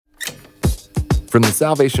From the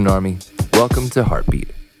Salvation Army, welcome to Heartbeat.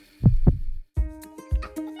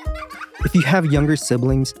 If you have younger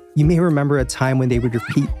siblings, you may remember a time when they would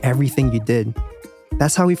repeat everything you did.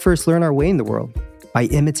 That's how we first learn our way in the world, by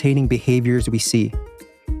imitating behaviors we see.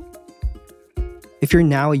 If you're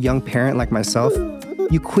now a young parent like myself,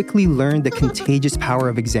 you quickly learn the contagious power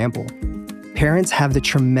of example. Parents have the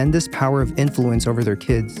tremendous power of influence over their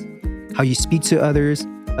kids. How you speak to others,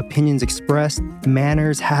 opinions expressed,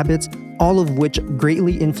 manners, habits, all of which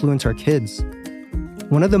greatly influence our kids.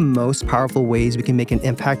 One of the most powerful ways we can make an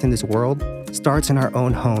impact in this world starts in our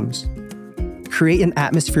own homes. Create an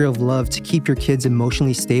atmosphere of love to keep your kids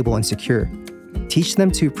emotionally stable and secure. Teach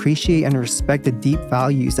them to appreciate and respect the deep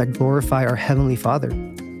values that glorify our Heavenly Father.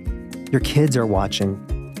 Your kids are watching.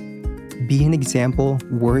 Be an example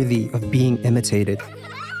worthy of being imitated.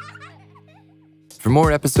 For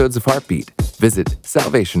more episodes of Heartbeat, visit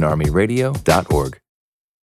salvationarmyradio.org.